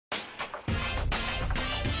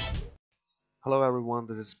Hello everyone,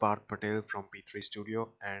 this is Parth Patel from P3 Studio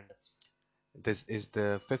and this is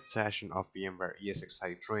the fifth session of VMware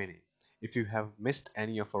ESXi Training. If you have missed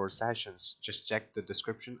any of our sessions, just check the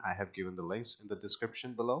description. I have given the links in the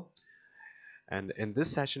description below. And in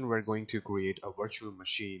this session, we're going to create a virtual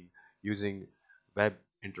machine using web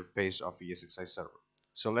interface of ESXi server.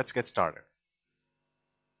 So let's get started.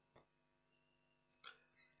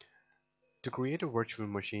 To create a virtual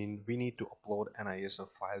machine, we need to upload an ISO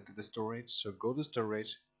file to the storage. So go to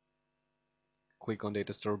storage, click on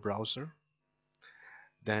data store browser.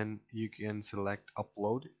 Then you can select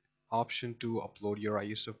upload option to upload your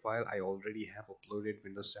ISO file. I already have uploaded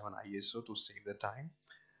Windows 7 ISO to save the time.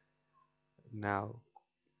 Now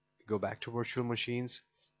go back to virtual machines,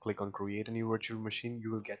 click on create a new virtual machine. You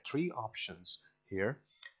will get three options here.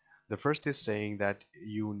 The first is saying that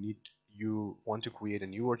you want to create a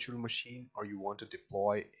new virtual machine, or you want to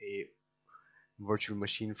deploy a virtual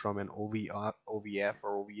machine from an OVF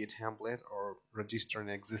or OVA template, or register an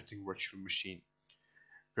existing virtual machine.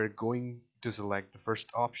 We're going to select the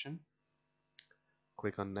first option.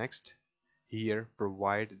 Click on next. Here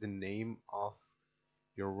provide the name of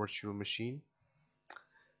your virtual machine.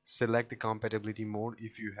 Select the compatibility mode.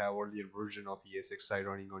 If you have earlier version of ESXi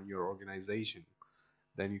running on your organization,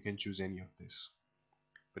 then you can choose any of this,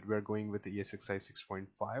 but we're going with the ESXi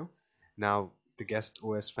 6.5. Now the guest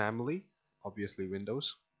OS family, obviously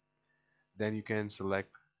Windows. Then you can select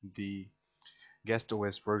the guest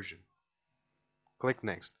OS version. Click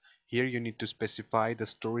next. Here you need to specify the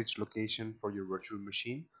storage location for your virtual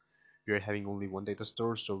machine. We are having only one data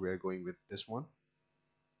store, so we are going with this one.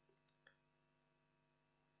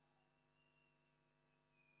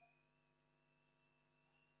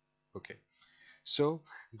 Okay, so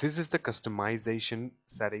this is the customization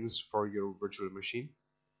settings for your virtual machine.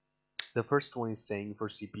 The first one is saying for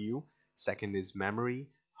CPU, second is memory,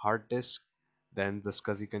 hard disk, then the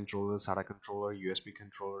SCSI controller, SATA controller, USB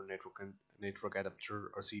controller, network adapter,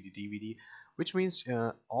 or CD DVD, which means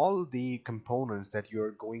all the components that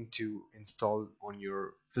you're going to install on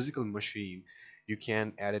your physical machine, you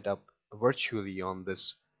can add it up virtually on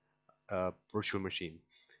this virtual machine.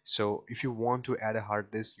 So if you want to add a hard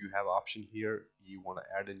disk, you have option here. You want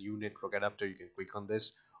to add a new network adapter, you can click on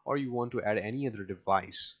this, or you want to add any other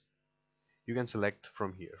device, you can select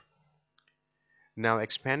from here. Now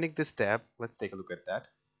expanding this tab, let's take a look at that.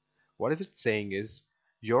 What is it saying is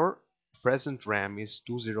your present RAM is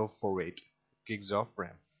 2048 gigs of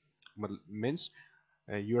RAM. Means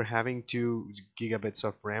you're having 2 gigabits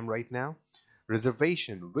of RAM right now.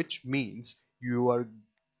 Reservation, which means you are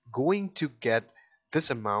going to get this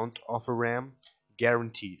amount of RAM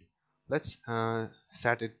guaranteed. Let's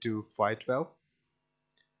set it to 512.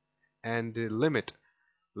 And limit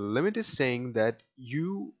is saying that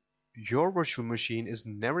your virtual machine is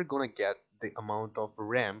never gonna get the amount of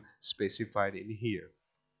RAM specified in here.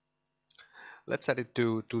 Let's set it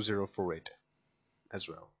to 2048 as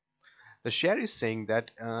well. The share is saying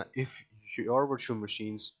that if your virtual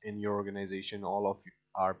machines in your organization, all of you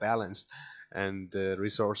are balanced and the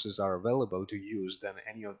resources are available to use, then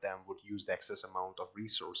any of them would use the excess amount of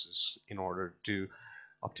resources in order to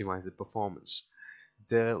optimize the performance.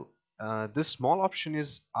 This small option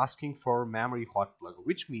is asking for memory hot plug,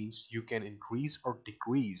 which means you can increase or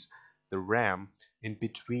decrease the RAM in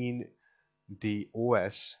between the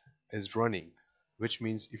OS is running, which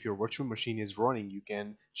means if your virtual machine is running, you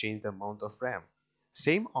can change the amount of RAM.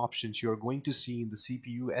 Same options you're going to see in the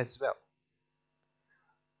CPU as well.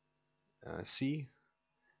 See,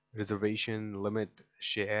 reservation, limit,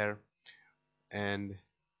 share, and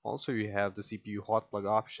also you have the CPU hot plug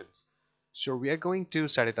options. So we are going to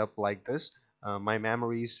set it up like this. My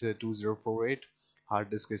memory is 2048,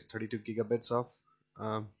 hard disk is 32 gigabits of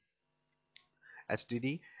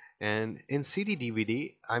HDD, and in CD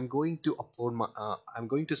DVD I'm going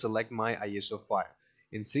to select my ISO file.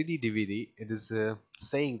 In CD DVD it is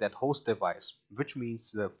saying that host device, which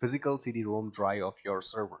means the physical CD-ROM drive of your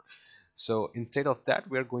server. So instead of that,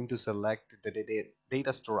 we are going to select the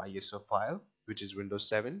data store ISO file, which is Windows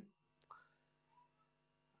 7.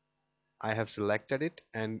 I have selected it,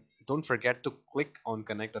 and don't forget to click on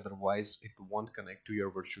connect, otherwise it won't connect to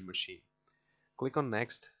your virtual machine. Click on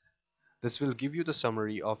next. This will give you the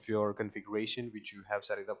summary of your configuration which you have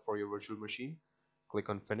set it up for your virtual machine. Click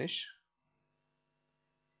on finish.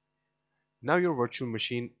 Now your virtual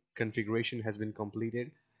machine configuration has been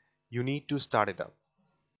completed. You need to start it up.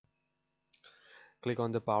 Click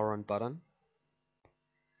on the power on button.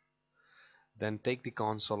 Then take the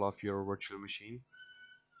console of your virtual machine.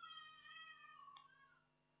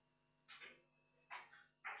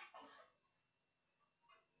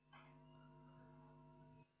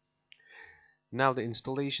 Now the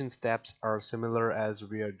installation steps are similar as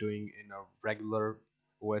we are doing in a regular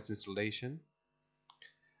OS installation.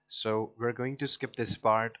 So we're going to skip this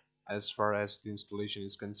part as far as the installation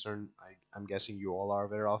is concerned. I'm guessing you all are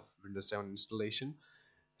aware of Windows 7 installation.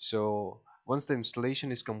 So once the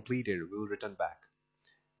installation is completed, we'll return back.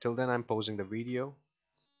 Till then, I'm pausing the video.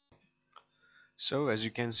 So as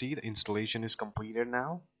you can see, the installation is completed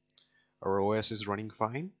now. Our OS is running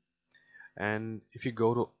fine. And if you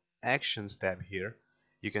go to Actions tab here,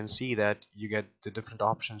 you can see that you get the different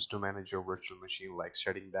options to manage your virtual machine, like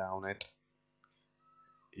shutting down it.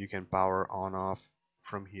 You can power on off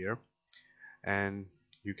from here, and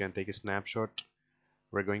you can take a snapshot.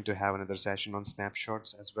 We're going to have another session on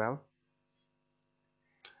snapshots as well.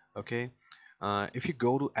 Okay, if you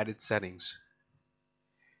go to edit settings,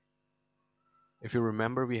 if you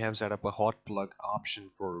remember, we have set up a hot plug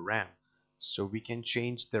option for RAM, so we can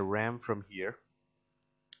change the RAM from here.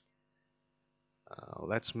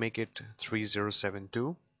 Let's make it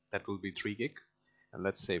 3072. That will be 3 gig, and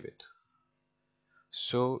let's save it.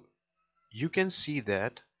 So you can see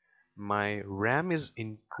that my RAM is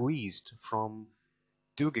increased from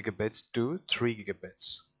 2 gigabits to 3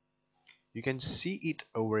 gigabits. You can see it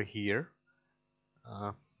over here.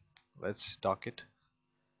 Let's dock it.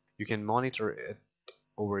 You can monitor it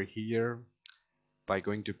over here by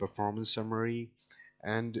going to performance summary,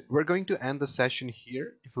 and we're going to end the session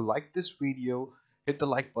here. If you like this video, hit the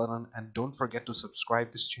like button and don't forget to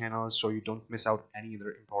subscribe this channel so you don't miss out any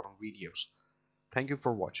other important videos. Thank you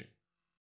for watching.